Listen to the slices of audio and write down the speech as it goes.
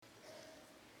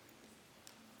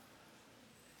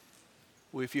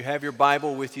Well, if you have your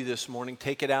Bible with you this morning,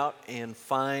 take it out and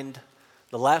find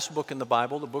the last book in the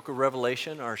Bible, the book of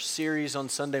Revelation. Our series on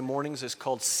Sunday mornings is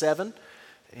called 7,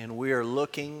 and we are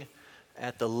looking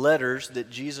at the letters that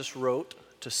Jesus wrote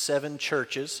to 7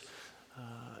 churches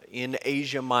in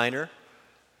Asia Minor.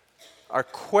 Our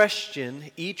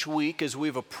question each week as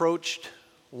we've approached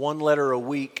one letter a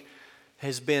week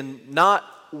has been not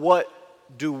what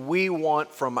do we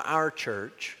want from our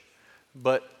church,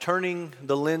 but turning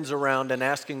the lens around and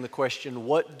asking the question,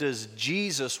 what does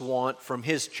Jesus want from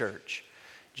His church?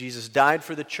 Jesus died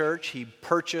for the church. He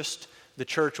purchased the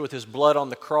church with His blood on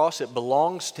the cross. It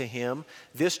belongs to Him.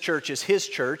 This church is His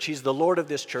church. He's the Lord of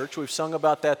this church. We've sung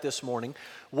about that this morning.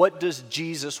 What does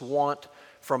Jesus want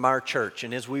from our church?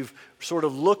 And as we've sort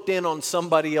of looked in on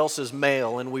somebody else's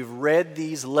mail and we've read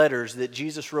these letters that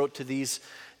Jesus wrote to these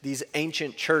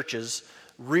ancient churches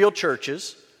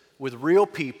with real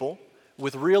people,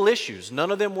 with real issues.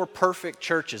 None of them were perfect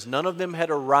churches. None of them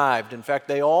had arrived. In fact,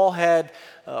 they all had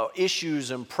issues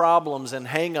and problems and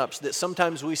hang-ups that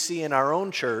sometimes we see in our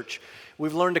own church.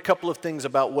 We've learned a couple of things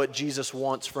about what Jesus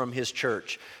wants from His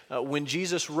church. When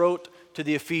Jesus wrote to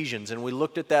the Ephesians and we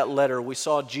looked at that letter, we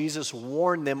saw Jesus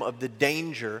warn them of the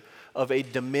danger of a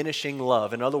diminishing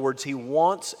love. In other words, He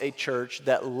wants a church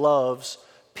that loves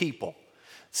people.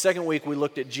 Second week, we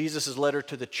looked at Jesus' letter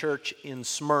to the church in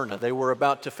Smyrna. They were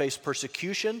about to face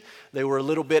persecution. They were a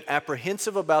little bit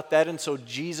apprehensive about that, and so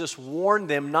Jesus warned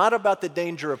them not about the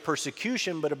danger of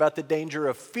persecution, but about the danger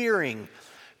of fearing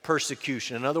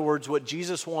persecution. In other words, what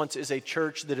Jesus wants is a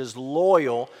church that is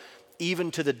loyal even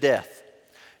to the death.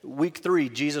 Week 3,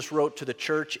 Jesus wrote to the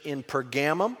church in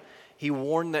Pergamum. He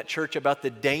warned that church about the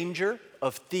danger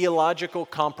of theological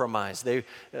compromise. They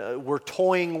were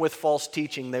toying with false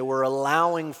teaching. They were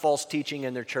allowing false teaching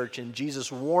in their church, and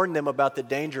Jesus warned them about the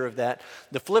danger of that.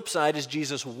 The flip side is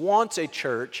Jesus wants a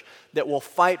church that will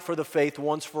fight for the faith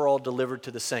once for all delivered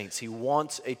to the saints. He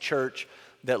wants a church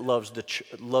that loves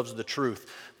the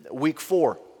truth. Week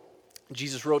 4,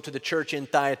 Jesus wrote to the church in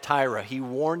Thyatira. He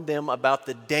warned them about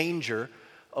the danger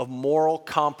of moral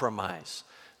compromise.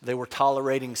 They were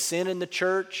tolerating sin in the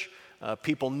church.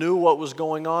 People knew what was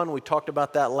going on. We talked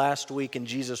about that last week, and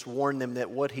Jesus warned them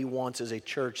that what He wants is a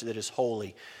church that is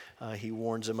holy. He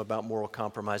warns them about moral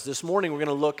compromise. This morning, we're going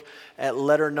to look at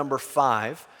letter number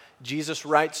 5. Jesus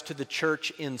writes to the church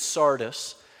in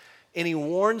Sardis, and He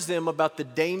warns them about the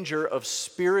danger of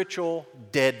spiritual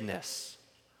deadness.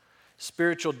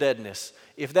 Spiritual deadness.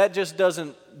 If that just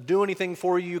doesn't do anything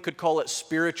for you, you could call it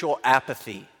spiritual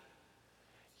apathy.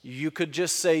 You could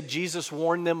just say Jesus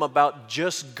warned them about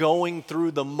just going through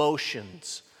the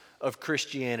motions of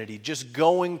Christianity, just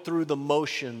going through the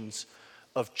motions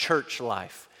of church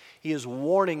life. He is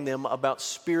warning them about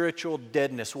spiritual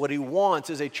deadness. What He wants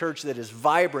is a church that is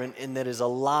vibrant and that is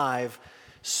alive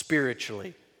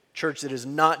spiritually. Church that is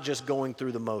not just going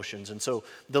through the motions. And so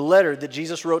the letter that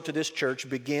Jesus wrote to this church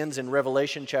begins in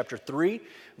Revelation chapter 3,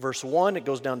 verse 1. It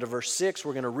goes down to verse 6.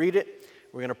 We're going to read it.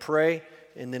 We're going to pray.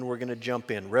 And then we're going to jump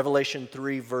in. Revelation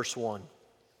 3, verse 1.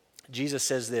 Jesus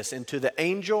says this, "And to the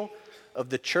angel of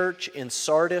the church in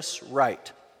Sardis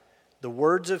write, the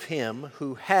words of Him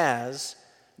who has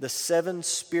the 7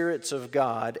 spirits of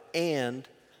God and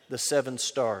the 7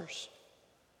 stars.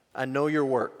 I know your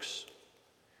works.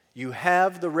 You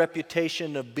have the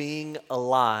reputation of being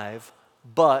alive,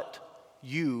 but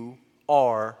you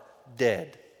are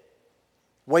dead.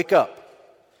 Wake up.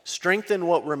 Strengthen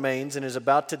what remains and is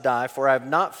about to die, for I have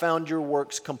not found your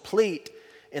works complete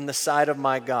in the sight of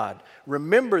my God.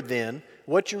 Remember then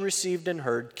what you received and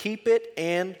heard, keep it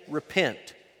and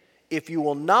repent. If you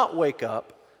will not wake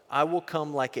up, I will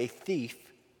come like a thief,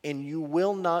 and you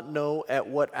will not know at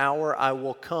what hour I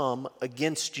will come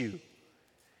against you.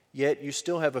 Yet you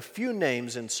still have a few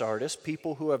names in Sardis,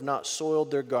 people who have not soiled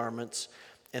their garments,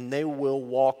 and they will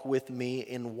walk with me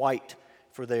in white,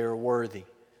 for they are worthy.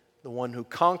 The one who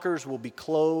conquers will be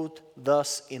clothed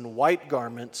thus in white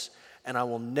garments, and I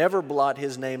will never blot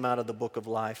his name out of the book of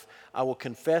life. I will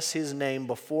confess his name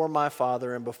before my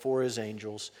Father and before His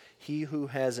angels. He who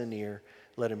has an ear,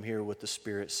 let him hear what the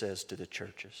Spirit says to the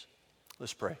churches."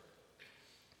 Let's pray.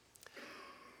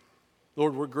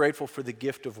 Lord, we're grateful for the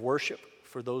gift of worship,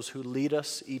 for those who lead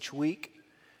us each week.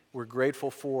 We're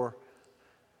grateful for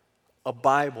a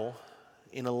Bible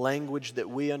in a language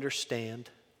that we understand,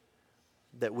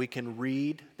 that we can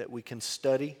read, that we can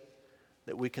study,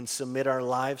 that we can submit our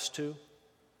lives to.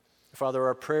 Father,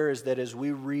 our prayer is that as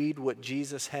we read what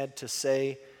Jesus had to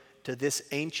say to this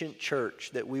ancient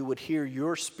church, that we would hear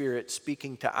your Spirit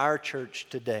speaking to our church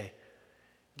today.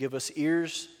 Give us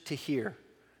ears to hear.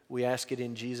 We ask it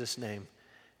in Jesus' name.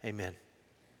 Amen.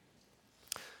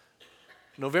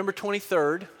 November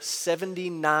 23rd,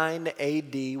 79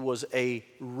 AD was a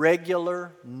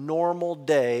regular, normal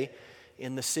day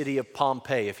in the city of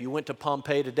Pompeii. If you went to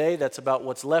Pompeii today, that's about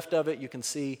what's left of it. You can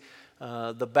see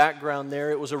the background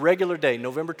there. It was a regular day,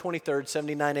 November 23rd,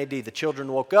 79 AD. The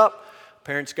children woke up,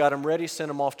 parents got them ready, sent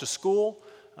them off to school.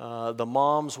 The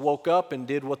moms woke up and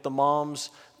did what the moms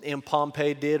in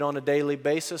Pompeii did on a daily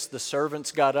basis. The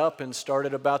servants got up and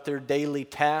started about their daily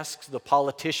tasks. The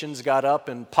politicians got up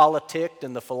and politicked,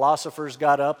 and the philosophers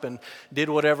got up and did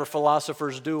whatever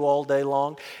philosophers do all day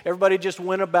long. Everybody just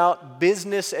went about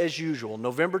business as usual.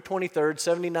 November 23rd,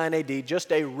 79 AD,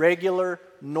 just a regular,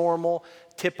 normal,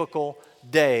 typical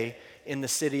day in the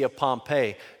city of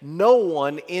Pompeii. No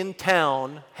one in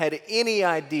town had any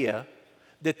idea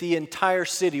that the entire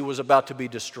city was about to be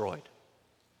destroyed.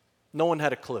 No one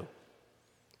had a clue.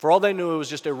 For all they knew, it was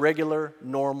just a regular,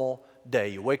 normal day.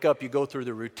 You wake up, you go through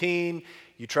the routine,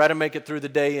 you try to make it through the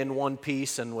day in one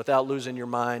piece, and without losing your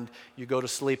mind, you go to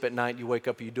sleep at night, you wake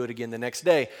up, you do it again the next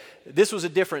day. This was a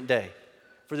different day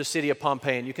for the city of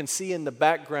Pompeii, and you can see in the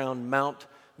background Mount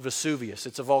Vesuvius.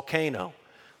 It's a volcano.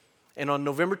 And on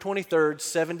November 23rd,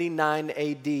 79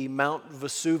 AD, Mount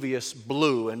Vesuvius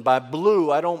blew. And by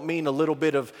blew, I don't mean a little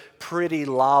bit of pretty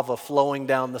lava flowing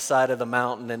down the side of the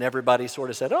mountain and everybody sort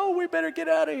of said, oh, we better get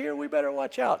out of here, we better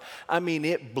watch out. I mean,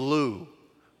 it blew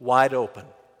wide open.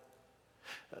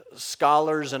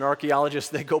 Scholars and archaeologists,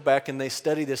 they go back and they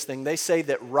study this thing. They say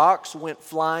that rocks went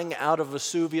flying out of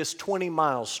Vesuvius 20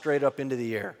 miles straight up into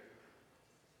the air.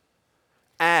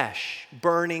 Ash,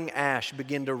 burning ash,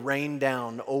 began to rain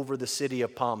down over the city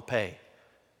of Pompeii.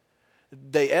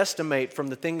 They estimate from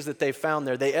the things that they found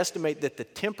there, they estimate that the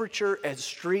temperature at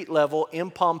street level in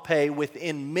Pompeii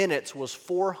within minutes was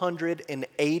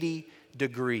 480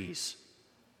 degrees.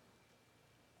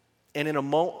 And in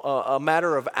a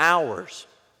matter of hours,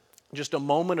 just a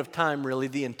moment of time really,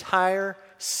 the entire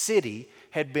city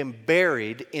had been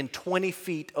buried in 20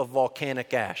 feet of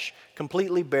volcanic ash.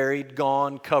 Completely buried,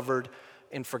 gone, covered,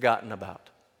 and forgotten about.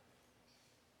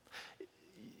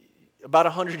 About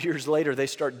 100 years later, they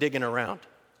start digging around.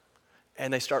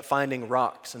 And they start finding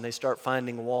rocks, and they start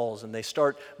finding walls, and they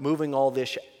start moving all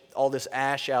this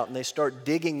ash out, and they start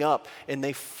digging up, and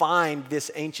they find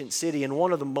this ancient city. And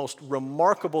one of the most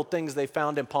remarkable things they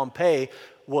found in Pompeii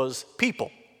was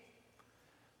people.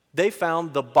 They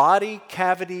found the body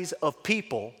cavities of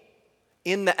people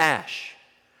in the ash.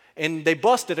 And they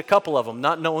busted a couple of them,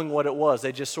 not knowing what it was.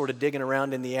 They just sort of digging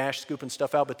around in the ash, scooping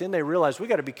stuff out. But then they realized, we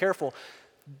got to be careful.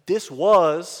 This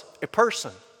was a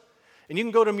person. And you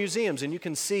can go to museums and you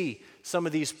can see some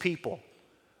of these people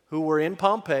who were in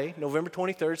Pompeii, November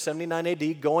 23rd, 79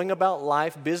 AD, going about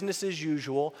life, business as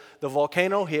usual. The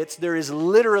volcano hits. There is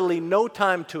literally no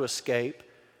time to escape.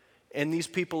 And these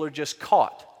people are just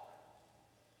caught,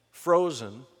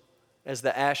 frozen as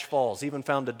the ash falls. Even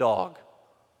found a dog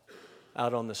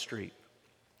out on the street.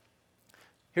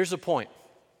 Here's the point.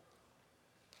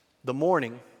 The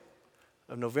morning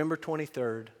of November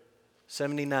 23rd,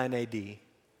 79 AD,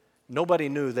 nobody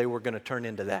knew they were going to turn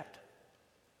into that.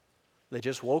 They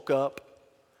just woke up.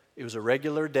 It was a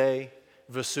regular day.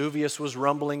 Vesuvius was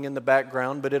rumbling in the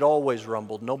background, but it always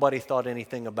rumbled. Nobody thought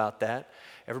anything about that.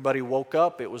 Everybody woke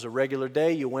up. It was a regular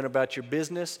day. You went about your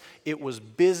business. It was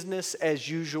business as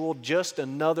usual, just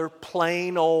another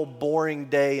plain old boring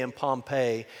day in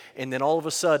Pompeii. And then all of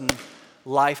a sudden,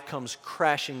 life comes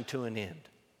crashing to an end.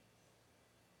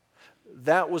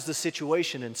 That was the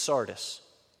situation in Sardis.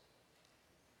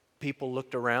 People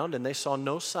looked around and they saw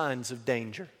no signs of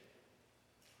danger.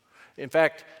 In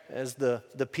fact, as the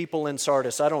people in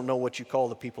Sardis, I don't know what you call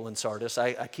the people in Sardis.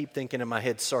 I keep thinking in my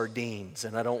head sardines,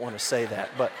 and I don't want to say that.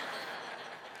 But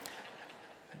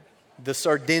the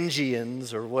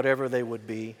Sardingians, or whatever they would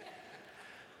be,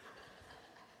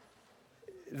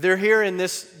 they're hearing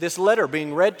this letter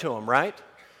being read to them, right?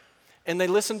 And they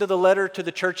listen to the letter to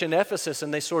the church in Ephesus,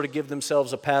 and they sort of give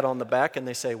themselves a pat on the back, and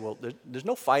they say, well, there's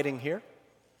no fighting here.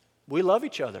 We love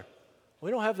each other. We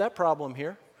don't have that problem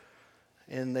here.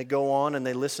 And they go on and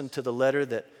they listen to the letter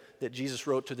that Jesus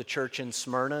wrote to the church in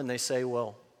Smyrna, and they say,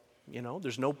 well, you know,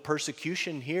 there's no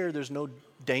persecution here. There's no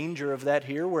danger of that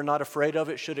here. We're not afraid of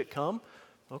it should it come.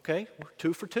 Okay, we're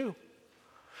 2 for 2.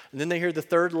 And then they hear the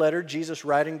third letter, Jesus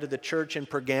writing to the church in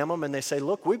Pergamum, and they say,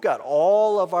 look, we've got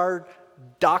all of our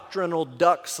doctrinal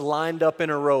ducks lined up in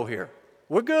a row here.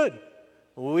 We're good.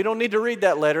 We don't need to read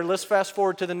that letter. Let's fast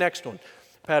forward to the next one.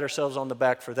 Pat ourselves on the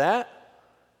back for that.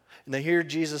 And they hear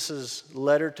Jesus'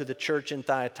 letter to the church in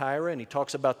Thyatira, and he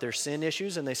talks about their sin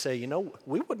issues, and they say,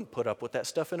 we wouldn't put up with that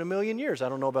stuff in a million years. I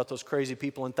don't know about those crazy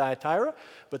people in Thyatira,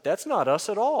 but that's not us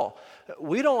at all.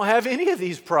 We don't have any of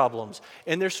these problems.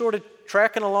 And they're sort of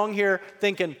tracking along here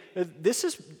thinking, this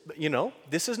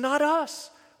is not us.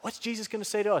 What's Jesus going to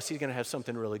say to us? He's going to have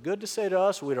something really good to say to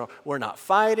us. We're not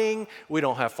fighting. We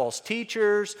don't have false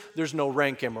teachers. There's no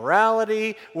rank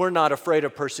immorality. We're not afraid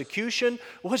of persecution.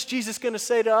 What's Jesus going to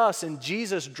say to us? And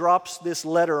Jesus drops this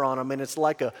letter on them, and it's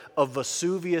like a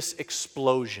Vesuvius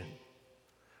explosion,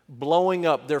 blowing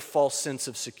up their false sense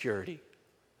of security.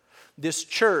 This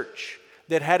church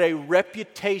that had a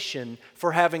reputation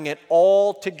for having it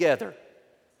all together.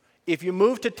 If you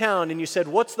moved to town and you said,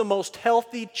 what's the most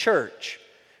healthy church?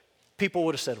 People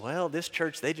would have said, well, this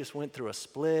church, they just went through a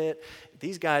split.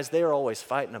 These guys, they're always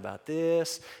fighting about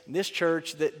this. And this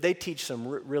church, they teach some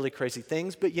really crazy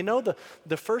things. But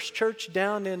the first church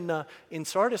down in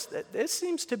Sardis, it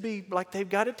seems to be like they've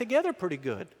got it together pretty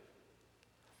good.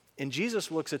 And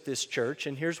Jesus looks at this church,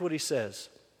 and here's what he says.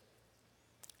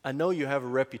 I know you have a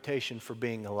reputation for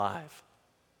being alive,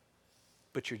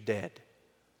 but you're dead.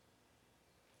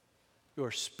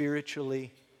 You're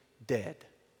spiritually dead.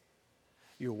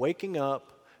 You're waking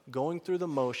up, going through the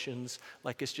motions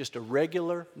like it's just a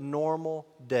regular, normal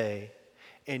day,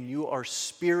 and you are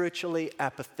spiritually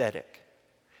apathetic.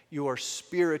 You are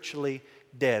spiritually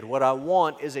dead. What I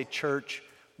want is a church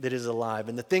that is alive.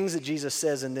 And the things that Jesus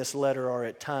says in this letter are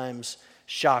at times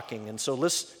shocking. And so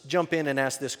let's jump in and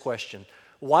ask this question.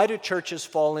 Why do churches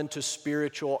fall into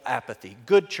spiritual apathy?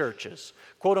 Good churches,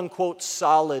 quote unquote,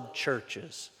 solid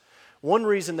churches. One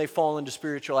reason they fall into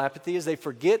spiritual apathy is they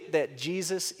forget that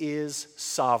Jesus is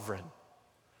sovereign.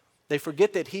 They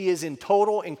forget that He is in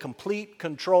total and complete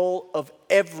control of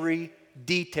every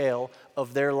detail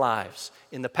of their lives.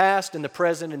 In the past, in the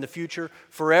present, in the future,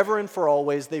 forever and for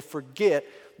always, they forget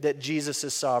that Jesus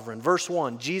is sovereign. Verse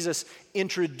 1, Jesus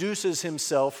introduces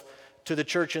Himself to the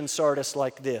church in Sardis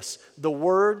like this. The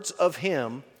words of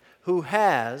Him who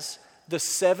has the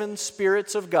 7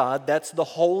 spirits of God, that's the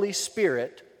Holy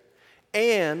Spirit,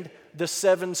 and the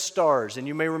 7 stars. And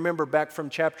you may remember back from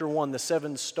chapter 1, the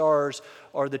 7 stars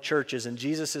are the churches. And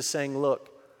Jesus is saying,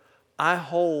 look, I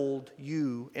hold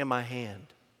you in my hand.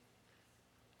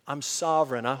 I'm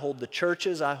sovereign. I hold the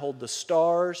churches. I hold the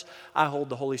stars. I hold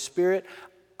the Holy Spirit.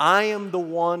 I am the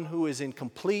one who is in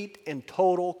complete and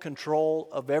total control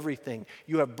of everything.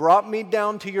 You have brought me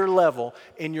down to your level,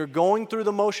 and you're going through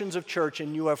the motions of church,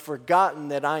 and you have forgotten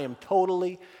that I am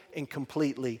totally and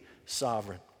completely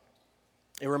sovereign.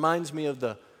 It reminds me of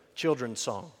the children's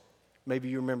song. Maybe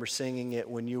you remember singing it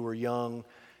when you were young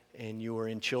and you were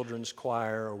in children's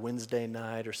choir or Wednesday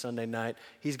night or Sunday night.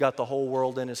 He's got the whole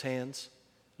world in His hands.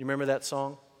 You remember that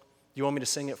song? You want me to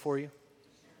sing it for you?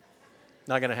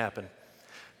 Not going to happen.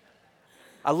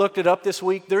 I looked it up this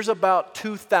week. There's about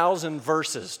 2,000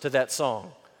 verses to that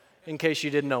song, in case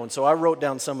you didn't know. And so I wrote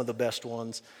down some of the best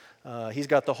ones. He's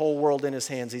got the whole world in His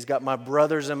hands. He's got my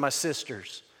brothers and my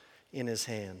sisters in His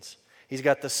hands. He's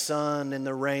got the sun and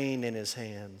the rain in His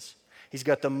hands. He's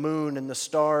got the moon and the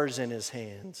stars in His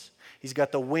hands. He's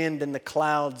got the wind and the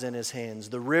clouds in His hands,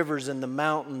 the rivers and the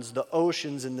mountains, the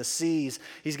oceans and the seas.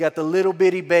 He's got the little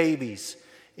bitty babies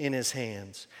in His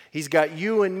hands. He's got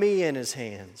you and me in His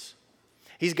hands.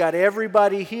 He's got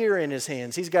everybody here in His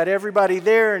hands. He's got everybody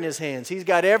there in His hands. He's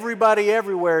got everybody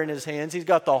everywhere in His hands. He's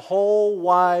got the whole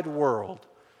wide world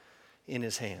in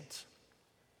His hands.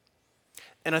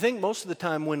 And I think most of the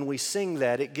time when we sing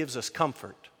that, it gives us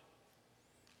comfort.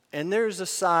 And there's a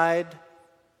side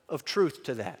of truth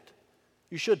to that.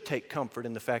 You should take comfort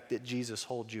in the fact that Jesus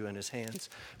holds you in His hands.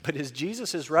 But as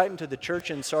Jesus is writing to the church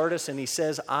in Sardis and He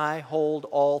says, I hold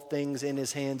all things in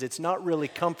His hands, it's not really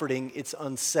comforting, it's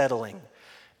unsettling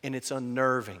and it's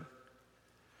unnerving.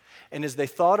 And as they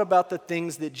thought about the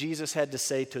things that Jesus had to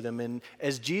say to them, and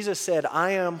as Jesus said,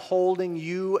 I am holding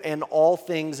you and all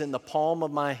things in the palm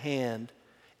of my hand,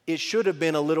 it should have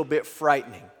been a little bit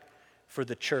frightening for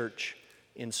the church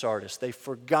in Sardis. They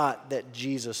forgot that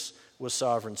Jesus was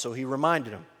sovereign. So He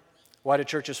reminded them. Why do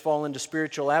churches fall into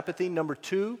spiritual apathy? Number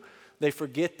 2, they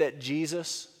forget that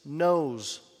Jesus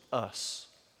knows us.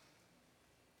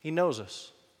 He knows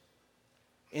us.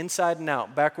 Inside and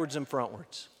out, backwards and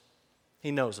frontwards.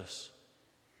 He knows us.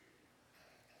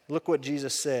 Look what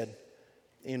Jesus said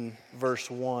in verse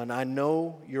 1. I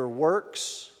know your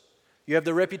works. You have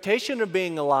the reputation of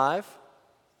being alive.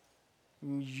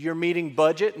 You're meeting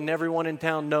budget and everyone in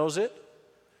town knows it.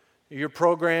 Your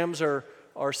programs are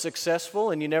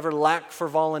successful and you never lack for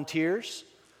volunteers.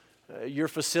 Your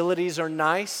facilities are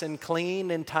nice and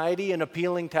clean and tidy and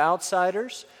appealing to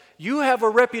outsiders. You have a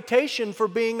reputation for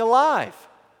being alive.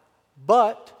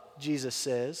 But, Jesus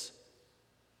says,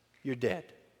 you're dead.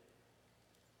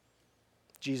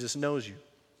 Jesus knows you.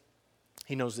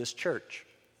 He knows this church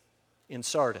in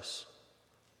Sardis.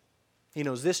 He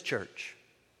knows this church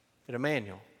at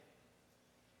Emmanuel.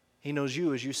 He knows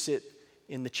you as you sit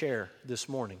in the chair this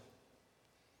morning.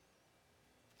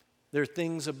 There are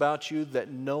things about you that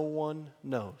no one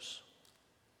knows.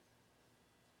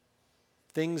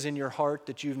 Things in your heart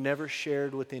that you've never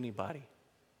shared with anybody.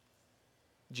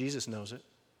 Jesus knows it.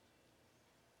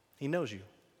 He knows you.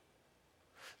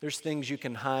 There's things you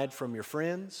can hide from your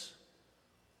friends,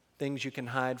 things you can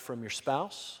hide from your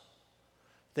spouse,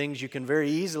 things you can very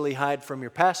easily hide from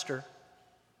your pastor.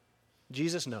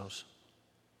 Jesus knows.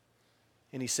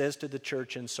 And he says to the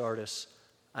church in Sardis,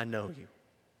 I know you.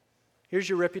 Here's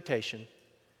your reputation,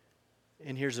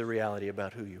 and here's the reality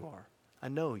about who you are. I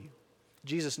know you.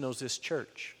 Jesus knows this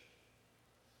church.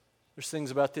 There's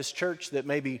things about this church that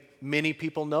maybe many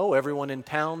people know, everyone in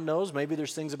town knows. Maybe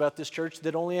there's things about this church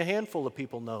that only a handful of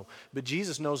people know. But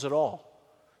Jesus knows it all.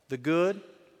 The good,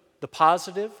 the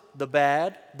positive, the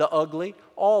bad, the ugly,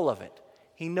 all of it.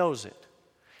 He knows it.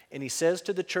 And he says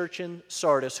to the church in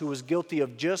Sardis, who was guilty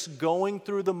of just going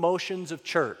through the motions of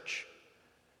church,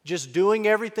 just doing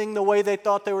everything the way they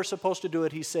thought they were supposed to do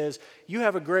it, he says, you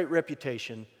have a great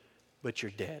reputation, but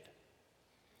you're dead.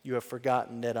 You have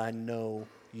forgotten that I know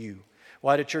you.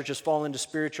 Why do churches fall into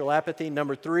spiritual apathy?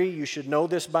 Number 3, you should know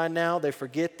this by now. They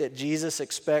forget that Jesus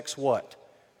expects what?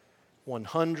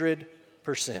 100%.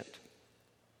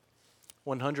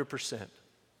 100%.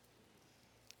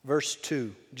 Verse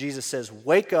 2, Jesus says,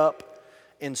 wake up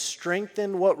and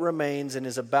strengthen what remains and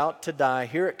is about to die.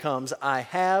 Here it comes. I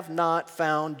have not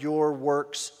found your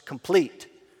works complete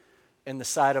in the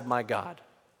sight of my God.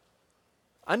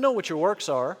 I know what your works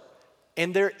are,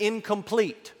 and they're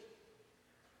incomplete.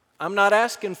 I'm not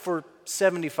asking for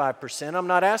 75%. I'm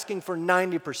not asking for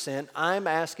 90%. I'm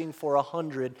asking for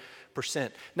 100%.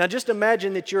 Now just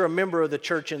imagine that you're a member of the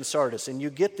church in Sardis and you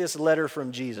get this letter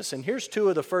from Jesus. And here's 2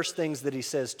 of the first things that he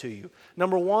says to you.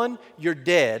 Number 1, you're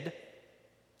dead.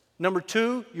 Number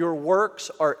 2, your works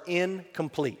are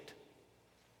incomplete.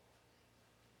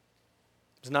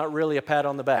 It's not really a pat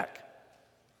on the back.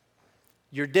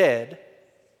 You're dead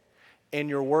and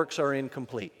your works are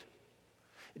incomplete.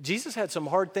 Jesus had some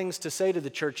hard things to say to the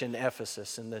church in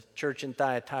Ephesus and the church in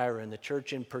Thyatira and the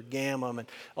church in Pergamum and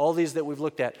all these that we've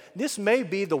looked at. This may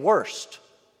be the worst.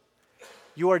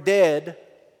 You are dead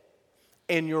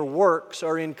and your works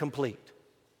are incomplete.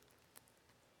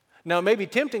 Now, it may be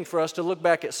tempting for us to look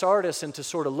back at Sardis and to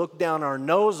sort of look down our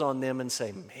nose on them and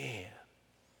say, man,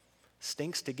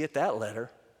 stinks to get that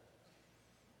letter.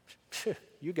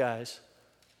 You guys.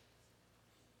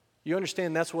 You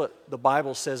understand that's what the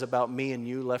Bible says about me and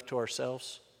you left to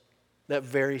ourselves? That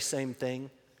very same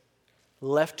thing.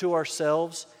 Left to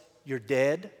ourselves, you're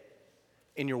dead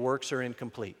and your works are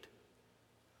incomplete.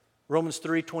 Romans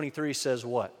 3:23 says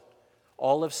what?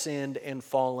 All have sinned and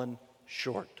fallen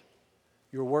short.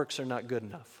 Your works are not good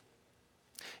enough.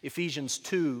 Ephesians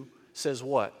 2 says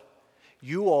what?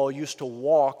 You all used to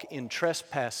walk in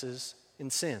trespasses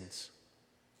and sins.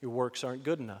 Your works aren't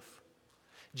good enough.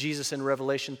 Jesus in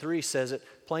Revelation 3 says it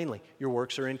plainly. Your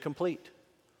works are incomplete.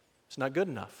 It's not good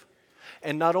enough.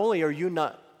 And not only are you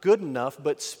not good enough,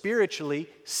 but spiritually,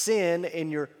 sin and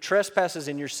your trespasses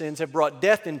and your sins have brought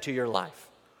death into your life.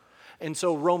 And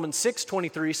so Romans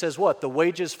 6:23 says what? The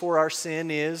wages for our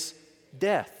sin is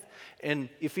death. And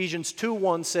Ephesians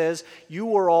 2:1 says, you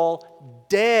were all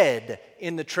dead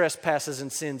in the trespasses and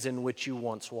sins in which you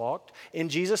once walked. And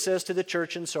Jesus says to the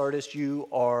church in Sardis, you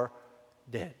are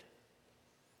dead.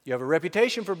 You have a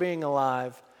reputation for being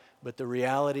alive, but the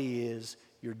reality is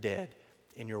you're dead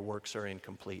and your works are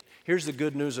incomplete. Here's the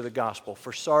good news of the gospel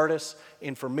for Sardis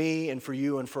and for me and for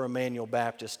you and for Emmanuel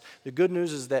Baptist. The good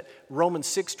news is that Romans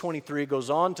 6:23 goes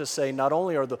on to say not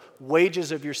only are the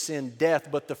wages of your sin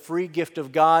death, but the free gift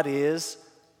of God is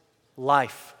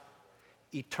life,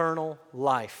 eternal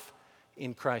life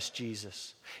in Christ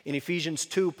Jesus. In Ephesians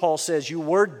 2, Paul says, you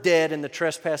were dead in the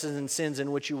trespasses and sins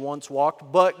in which you once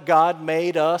walked, but God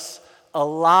made us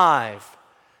alive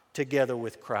together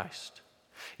with Christ.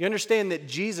 You understand that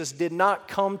Jesus did not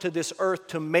come to this earth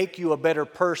to make you a better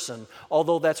person,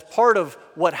 although that's part of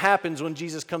what happens when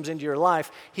Jesus comes into your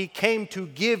life. He came to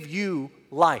give you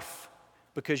life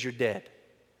because you're dead.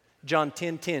 John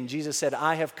 10:10, Jesus said,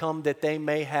 I have come that they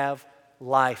may have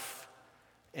life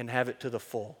and have it to the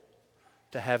full,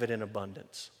 to have it in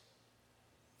abundance.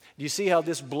 Do you see how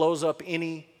this blows up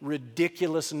any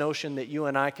ridiculous notion that you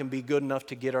and I can be good enough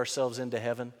to get ourselves into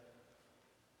heaven?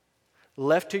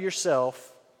 Left to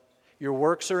yourself, your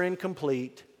works are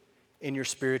incomplete, and you're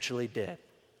spiritually dead.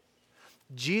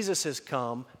 Jesus has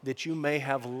come that you may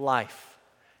have life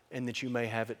and that you may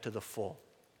have it to the full.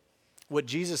 What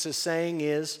Jesus is saying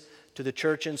is to the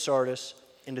church in Sardis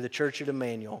and to the church at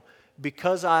Emmanuel,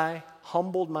 because I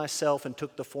humbled myself and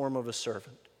took the form of a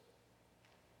servant,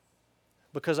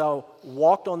 because I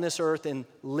walked on this earth and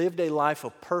lived a life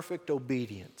of perfect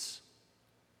obedience,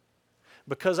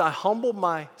 because I humbled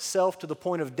myself to the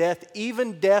point of death,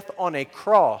 even death on a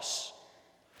cross,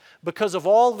 because of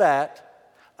all that,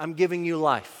 I'm giving you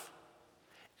life.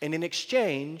 And in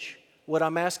exchange, what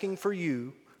I'm asking for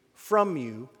you, from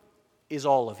you, is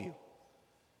all of you.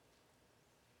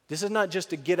 This is not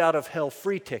just a get out of hell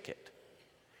free ticket.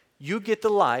 You get the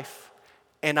life,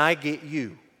 and I get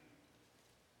you.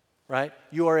 Right?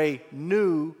 You are a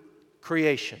new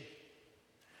creation.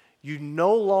 You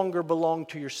no longer belong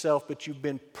to yourself, but you've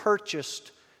been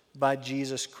purchased by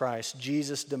Jesus Christ.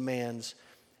 Jesus demands,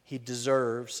 He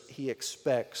deserves, He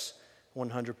expects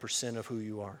 100% of who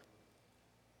you are.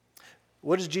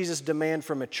 What does Jesus demand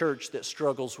from a church that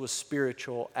struggles with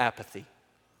spiritual apathy?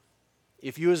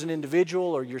 If you as an individual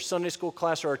or your Sunday school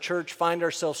class or our church find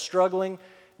ourselves struggling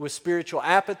with spiritual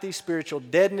apathy, spiritual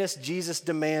deadness, Jesus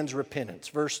demands repentance.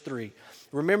 Verse 3,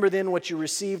 remember then what you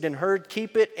received and heard,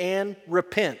 keep it and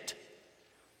repent.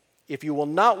 If you will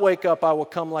not wake up, I will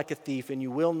come like a thief, and you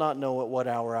will not know at what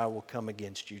hour I will come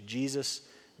against you. Jesus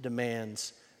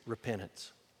demands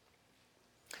repentance.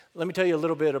 Let me tell you a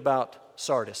little bit about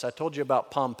Sardis. I told you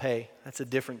about Pompeii. That's a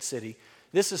different city.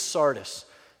 This is Sardis,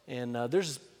 and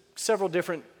there's several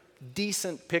different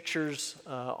decent pictures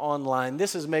online.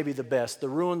 This is maybe the best, the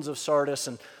ruins of Sardis.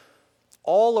 And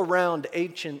all around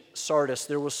ancient Sardis,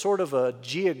 there was sort of a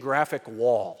geographic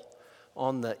wall.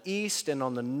 On the east and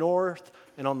on the north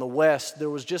and on the west, there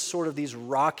was just sort of these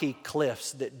rocky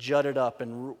cliffs that jutted up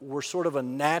and were sort of a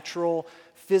natural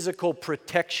physical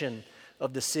protection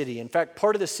of the city. In fact,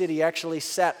 part of the city actually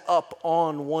sat up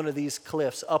on one of these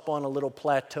cliffs, up on a little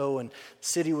plateau, and the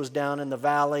city was down in the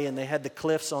valley, and they had the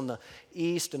cliffs on the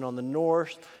east and on the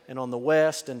north and on the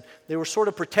west, and they were sort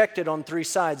of protected on three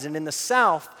sides. And in the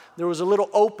south, there was a little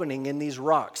opening in these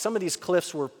rocks. Some of these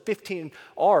cliffs were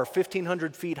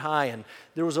 1,500 feet high, and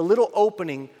there was a little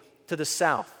opening to the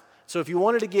south. So if you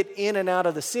wanted to get in and out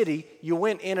of the city, you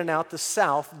went in and out the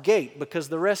south gate because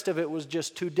the rest of it was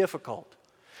just too difficult.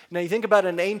 Now, you think about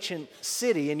an ancient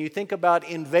city and you think about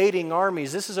invading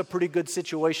armies, this is a pretty good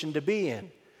situation to be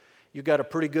in. You've got a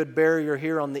pretty good barrier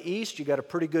here on the east. You've got a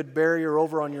pretty good barrier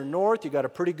over on your north. You've got a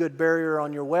pretty good barrier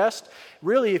on your west.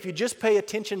 Really, if you just pay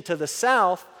attention to the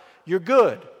south, you're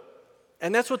good.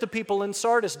 And that's what the people in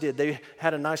Sardis did. They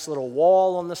had a nice little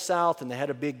wall on the south, and they had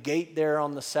a big gate there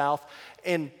on the south.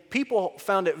 And people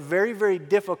found it very, very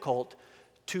difficult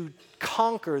to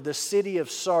conquer the city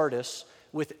of Sardis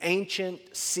with ancient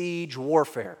siege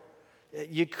warfare.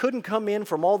 You couldn't come in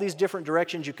from all these different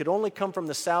directions. You could only come from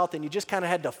the south, and you just kind of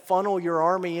had to funnel your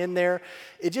army in there.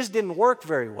 It just didn't work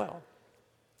very well.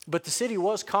 But the city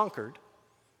was conquered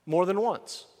more than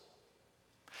once.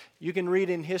 You can read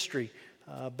in history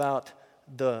about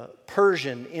the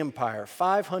Persian Empire,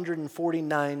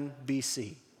 549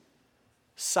 BC.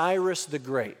 Cyrus the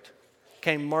Great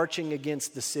came marching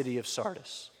against the city of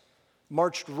Sardis,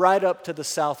 marched right up to the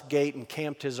south gate and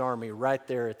camped his army right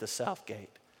there at the south gate.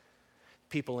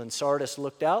 People in Sardis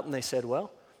looked out and they said,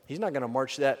 well, he's not going to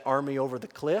march that army over the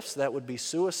cliffs. That would be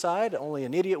suicide. Only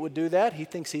an idiot would do that. He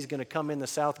thinks he's going to come in the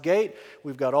south gate.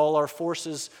 We've got all our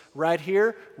forces right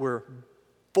here. We're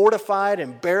fortified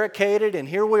and barricaded, and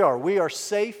here we are. We are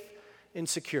safe and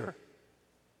secure.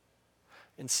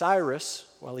 And Cyrus,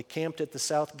 while he camped at the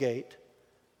south gate,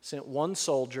 sent one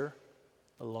soldier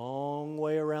a long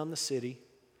way around the city,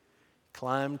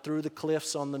 climbed through the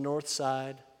cliffs on the north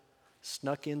side,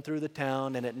 snuck in through the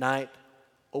town, and at night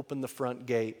opened the front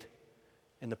gate,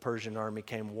 and the Persian army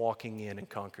came walking in and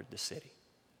conquered the city.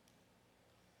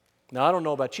 Now, I don't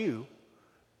know about you,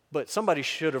 but somebody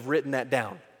should have written that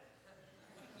down.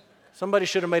 Somebody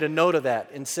should have made a note of that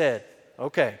and said,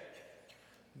 okay,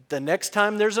 the next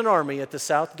time there's an army at the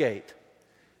south gate,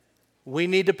 we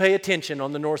need to pay attention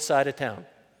on the north side of town.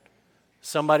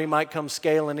 Somebody might come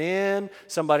scaling in.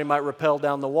 Somebody might rappel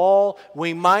down the wall.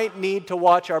 We might need to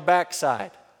watch our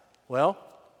backside. Well,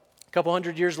 a couple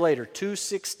hundred years later,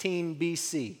 216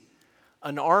 BC,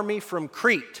 an army from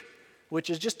Crete, which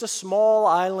is just a small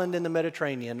island in the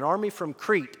Mediterranean, an army from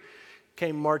Crete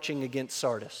came marching against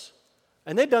Sardis.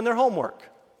 And they'd done their homework.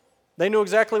 They knew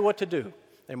exactly what to do.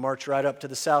 They marched right up to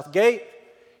the south gate,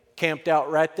 camped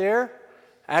out right there,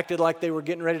 acted like they were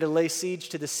getting ready to lay siege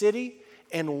to the city.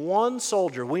 And one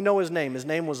soldier, we know his name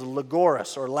was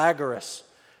Lagoras or Lagaris,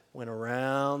 went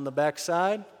around the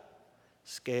backside,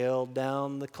 scaled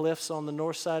down the cliffs on the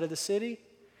north side of the city,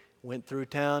 went through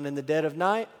town in the dead of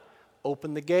night,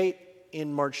 opened the gate,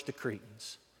 in marched the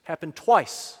Cretans. Happened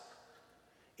twice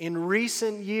in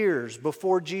recent years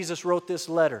before Jesus wrote this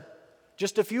letter,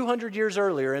 just a few hundred years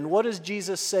earlier. And what does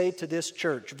Jesus say to this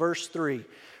church? Verse 3,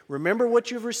 remember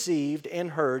what you've received and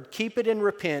heard, keep it and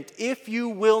repent. If you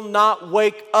will not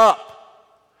wake up,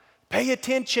 pay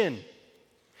attention.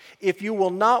 If you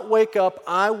will not wake up,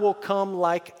 I will come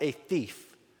like a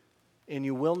thief, and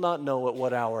you will not know at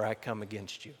what hour I come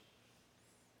against you.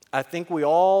 I think we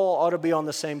all ought to be on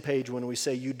the same page when we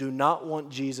say you do not want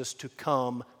Jesus to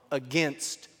come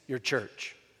against your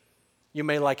church. You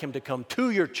may like him to come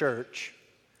to your church.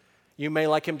 You may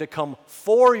like him to come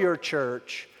for your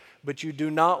church, but you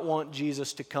do not want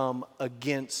Jesus to come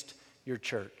against your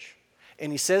church.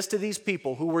 And he says to these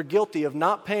people who were guilty of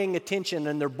not paying attention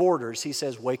in their borders, he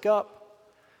says, wake up,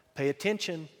 pay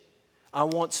attention. I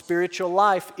want spiritual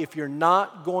life. If you're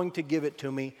not going to give it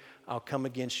to me, I'll come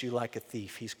against you like a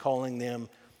thief. He's calling them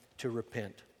to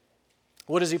repent.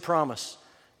 What does he promise?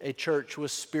 A church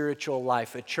with spiritual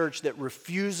life, a church that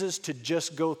refuses to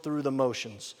just go through the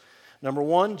motions. Number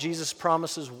one, Jesus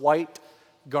promises white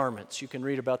garments. You can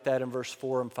read about that in verse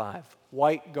 4 and 5.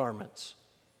 White garments.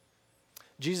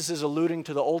 Jesus is alluding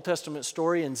to the Old Testament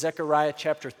story in Zechariah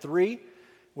chapter 3,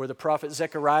 where the prophet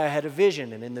Zechariah had a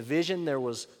vision. And in the vision, there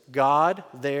was God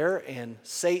there and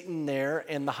Satan there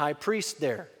and the high priest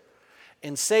there.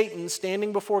 And Satan,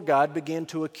 standing before God, began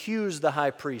to accuse the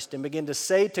high priest and began to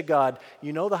say to God,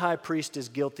 you know the high priest is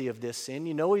guilty of this sin.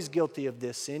 You know he's guilty of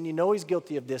this sin. You know he's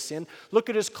guilty of this sin. Look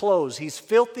at his clothes. He's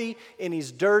filthy and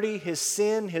he's dirty. His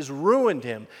sin has ruined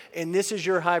him. And this is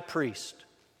your high priest.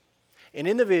 And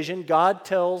in the vision, God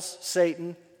tells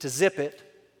Satan to zip it.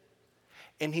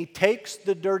 And he takes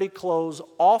the dirty clothes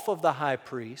off of the high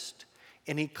priest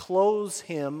and he clothes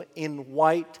him in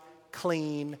white,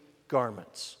 clean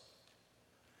garments.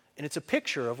 And it's a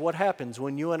picture of what happens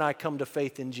when you and I come to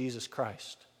faith in Jesus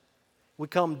Christ. We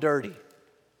come dirty.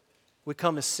 We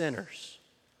come as sinners.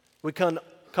 We come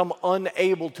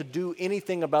unable to do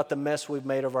anything about the mess we've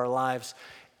made of our lives.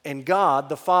 And God,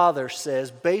 the Father, says,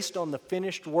 based on the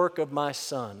finished work of my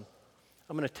Son,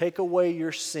 I'm going to take away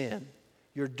your sin,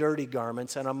 your dirty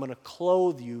garments, and I'm going to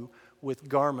clothe you with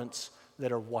garments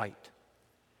that are white.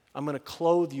 I'm going to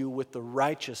clothe you with the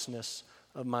righteousness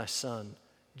of my Son,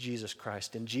 Jesus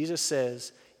Christ. And Jesus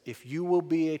says, if you will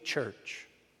be a church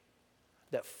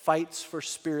that fights for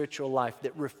spiritual life,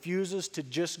 that refuses to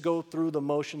just go through the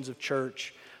motions of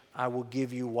church, I will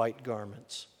give you white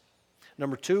garments.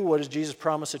 Number two, what does Jesus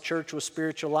promise a church with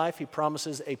spiritual life? He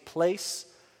promises a place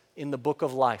in the book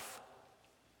of life.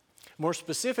 More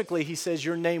specifically, he says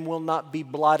your name will not be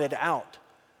blotted out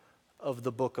of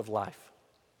the book of life.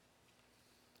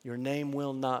 Your name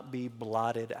will not be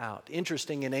blotted out.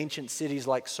 Interesting, in ancient cities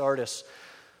like Sardis,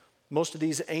 most of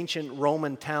these ancient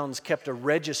Roman towns kept a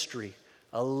registry,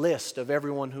 a list of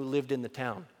everyone who lived in the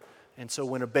town. And so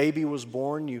when a baby was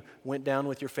born, you went down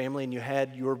with your family and you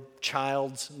had your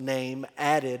child's name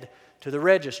added to the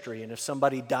registry. And if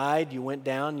somebody died, you went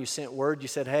down, you sent word, you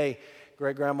said, hey,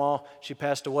 great-grandma, she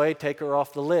passed away, take her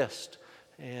off the list.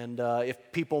 And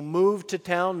if people moved to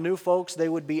town, new folks, they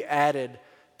would be added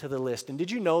to the list. And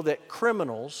did you know that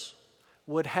criminals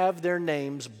would have their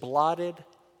names blotted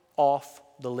off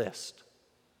the list?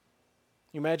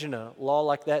 You imagine a law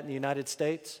like that in the United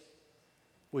States?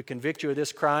 We convict you of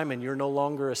this crime and you're no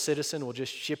longer a citizen. We'll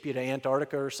just ship you to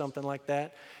Antarctica or something like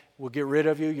that. We'll get rid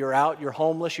of you. You're out. You're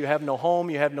homeless. You have no home.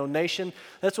 You have no nation.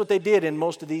 That's what they did in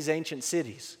most of these ancient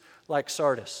cities like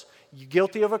Sardis. You're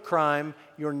guilty of a crime.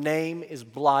 Your name is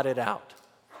blotted out.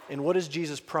 And what does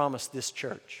Jesus promise this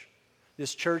church?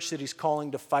 This church that he's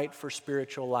calling to fight for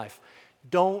spiritual life.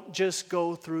 Don't just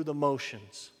go through the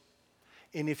motions.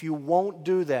 And if you won't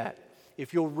do that,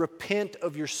 if you'll repent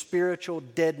of your spiritual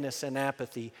deadness and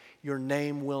apathy, your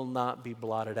name will not be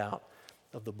blotted out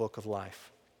of the book of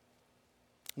life.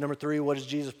 Number three, what does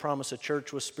Jesus promise a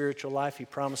church with spiritual life? He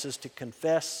promises to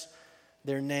confess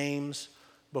their names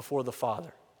before the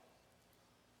Father.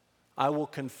 I will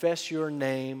confess your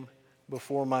name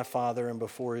before my Father and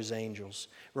before his angels.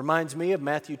 Reminds me of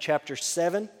Matthew chapter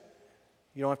 7.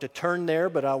 You don't have to turn there,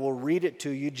 but I will read it to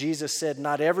you. Jesus said,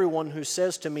 not everyone who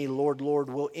says to me, Lord, Lord,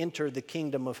 will enter the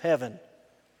kingdom of heaven.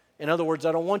 In other words,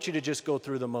 I don't want you to just go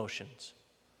through the motions.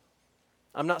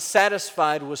 I'm not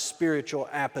satisfied with spiritual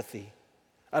apathy.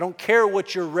 I don't care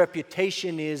what your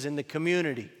reputation is in the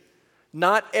community.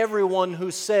 Not everyone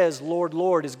who says, Lord,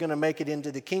 Lord, is going to make it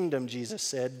into the kingdom, Jesus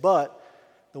said, but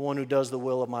the one who does the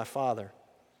will of my Father,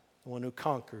 the one who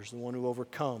conquers, the one who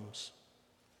overcomes.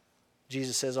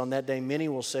 Jesus says, on that day many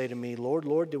will say to me, Lord,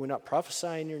 Lord, did we not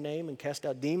prophesy in your name and cast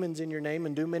out demons in your name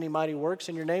and do many mighty works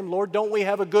in your name? Lord, don't we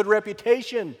have a good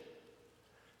reputation?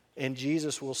 And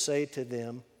Jesus will say to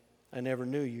them, I never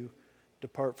knew you.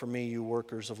 Depart from me, you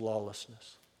workers of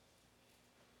lawlessness.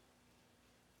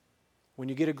 When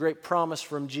you get a great promise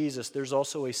from Jesus, there's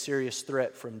also a serious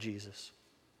threat from Jesus.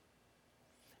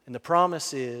 And the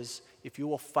promise is, if you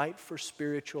will fight for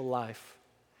spiritual life,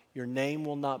 your name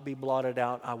will not be blotted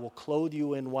out. I will clothe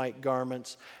you in white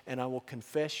garments, and I will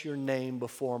confess your name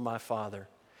before my Father.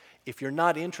 If you're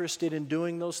not interested in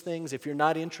doing those things, if you're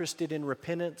not interested in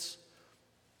repentance,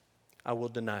 I will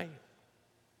deny you.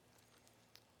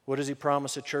 What does he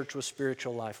promise a church with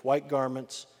spiritual life? White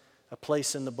garments, a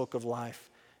place in the book of life,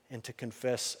 and to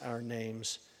confess our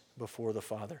names before the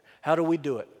Father. How do we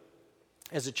do it?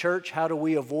 As a church, how do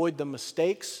we avoid the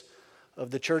mistakes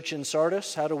of the church in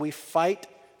Sardis? How do we fight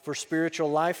for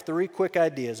spiritual life? 3 quick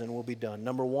ideas and we'll be done.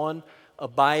 Number 1,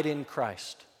 abide in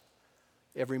Christ.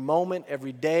 Every moment,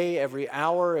 every day, every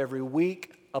hour, every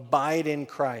week, abide in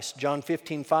Christ. John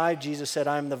 15:5, Jesus said,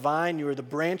 I am the vine, you are the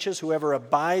branches. Whoever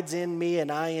abides in me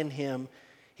and I in him,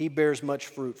 he bears much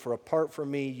fruit. For apart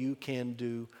from me, you can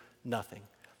do nothing.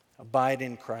 Abide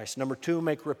in Christ. Number 2,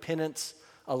 make repentance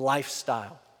a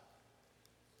lifestyle.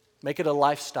 Make it a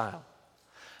lifestyle.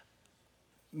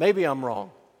 Maybe I'm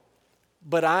wrong,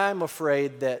 but I'm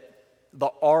afraid that the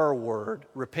R word,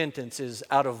 repentance, is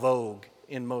out of vogue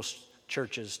in most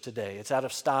churches today. It's out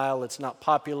of style, it's not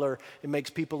popular, it makes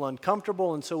people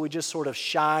uncomfortable, and so we just sort of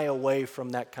shy away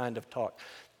from that kind of talk.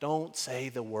 Don't say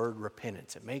the word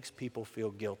repentance. It makes people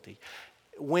feel guilty.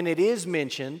 When it is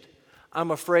mentioned,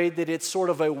 I'm afraid that it's sort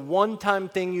of a one-time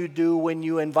thing you do when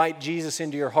you invite Jesus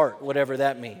into your heart, whatever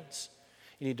that means.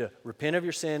 You need to repent of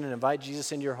your sin and invite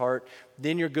Jesus into your heart,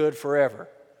 then you're good forever.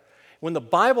 When the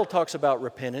Bible talks about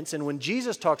repentance and when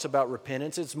Jesus talks about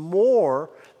repentance, it's more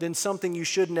than something you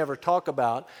should never talk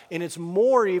about, and it's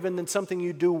more even than something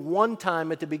you do one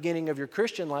time at the beginning of your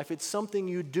Christian life. It's something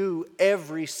you do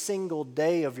every single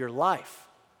day of your life.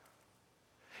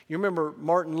 You remember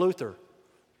Martin Luther,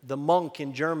 the monk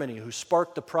in Germany who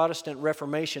sparked the Protestant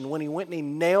Reformation, when he went and he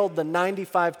nailed the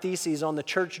 95 Theses on the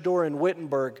church door in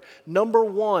Wittenberg. Number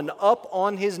 1 up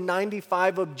on his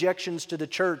 95 objections to the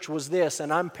church was this,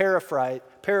 and I'm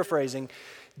paraphrasing,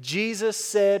 Jesus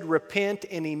said repent,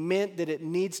 and he meant that it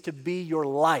needs to be your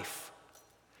life.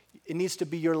 It needs to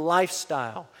be your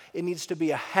lifestyle. It needs to be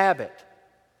a habit.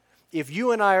 If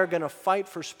you and I are going to fight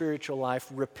for spiritual life,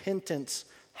 repentance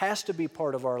has to be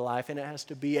part of our life, and it has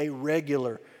to be a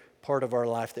regular part of our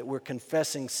life, that we're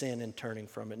confessing sin and turning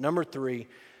from it. Number 3,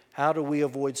 how do we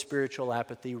avoid spiritual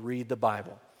apathy? Read the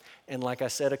Bible. And like I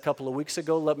said a couple of weeks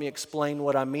ago, let me explain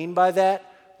what I mean by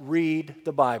that. Read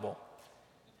the Bible.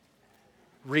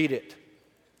 Read it.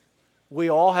 We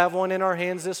all have one in our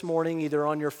hands this morning, either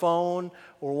on your phone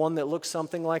or one that looks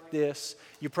something like this.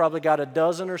 You probably got a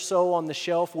dozen or so on the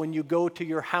shelf when you go to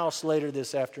your house later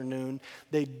this afternoon.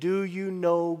 They do you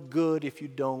no good if you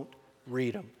don't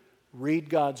read them. Read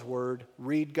God's Word,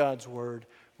 read God's Word,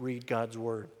 read God's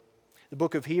Word. The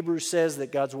book of Hebrews says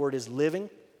that God's Word is living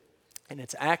and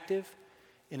it's active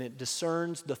and it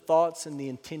discerns the thoughts and the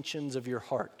intentions of your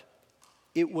heart.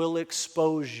 It will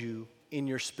expose you in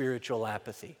your spiritual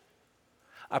apathy.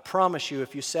 I promise you,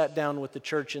 if you sat down with the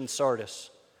church in Sardis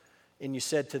and you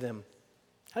said to them,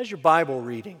 how's your Bible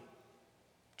reading?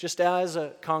 Just as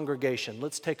a congregation,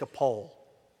 let's take a poll.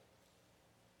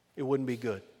 It wouldn't be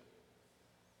good.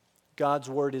 God's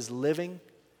Word is living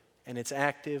and it's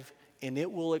active, and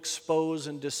it will expose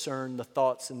and discern the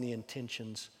thoughts and the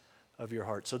intentions of your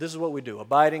heart. So this is what we do.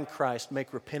 Abide in Christ,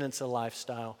 make repentance a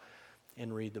lifestyle,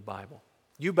 and read the Bible.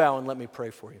 You bow and let me pray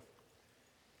for you.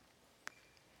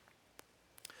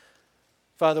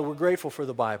 Father, we're grateful for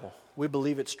the Bible. We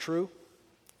believe it's true.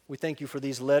 We thank you for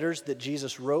these letters that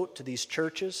Jesus wrote to these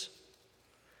churches.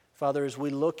 Father, as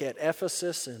we look at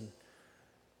Ephesus and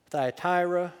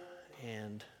Thyatira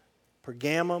and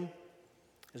Pergamum,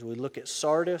 as we look at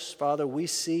Sardis, Father, we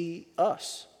see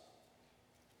us.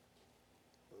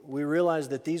 We realize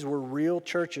that these were real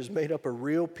churches made up of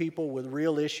real people with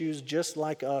real issues, just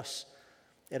like us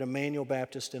at Emmanuel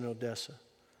Baptist in Odessa.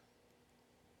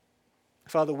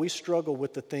 Father, we struggle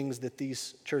with the things that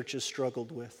these churches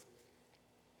struggled with.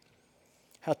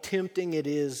 How tempting it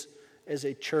is as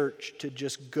a church to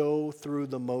just go through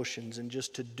the motions and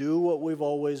just to do what we've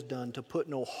always done, to put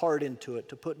no heart into it,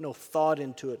 to put no thought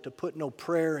into it, to put no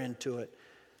prayer into it,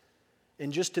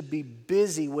 and just to be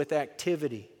busy with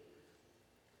activity,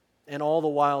 and all the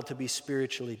while to be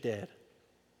spiritually dead.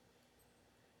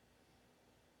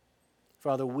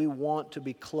 Father, we want to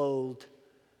be clothed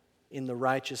in the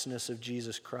righteousness of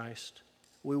Jesus Christ.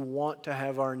 We want to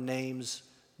have our names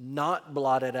not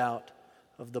blotted out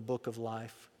of the book of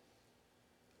life.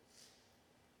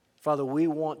 Father, we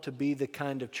want to be the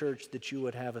kind of church that you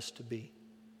would have us to be.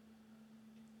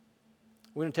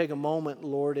 We're going to take a moment,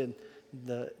 Lord, in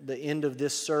the end of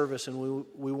this service, and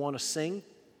we want to sing.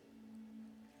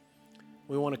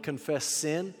 We want to confess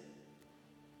sin.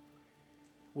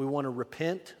 We want to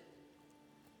repent.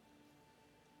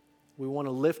 We want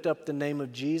to lift up the name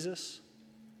of Jesus.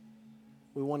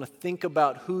 We want to think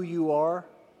about who you are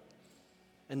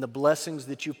and the blessings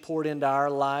that you've poured into our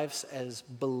lives as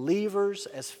believers,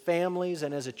 as families,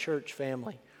 and as a church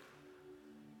family.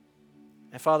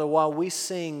 And Father, while we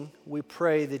sing, we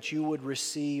pray that you would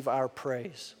receive our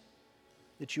praise,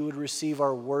 that you would receive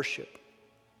our worship.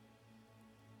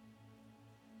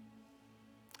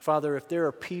 Father, if there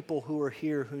are people who are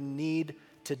here who need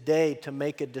today to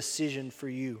make a decision for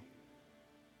you,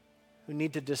 who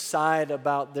need to decide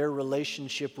about their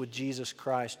relationship with Jesus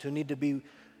Christ, who need to be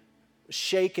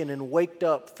shaken and waked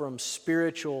up from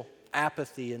spiritual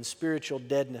apathy and spiritual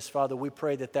deadness, Father, we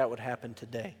pray that that would happen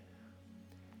today.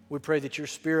 We pray that your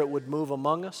Spirit would move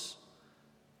among us,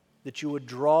 that you would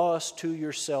draw us to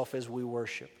yourself as we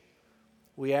worship.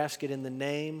 We ask it in the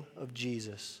name of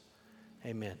Jesus.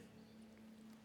 Amen.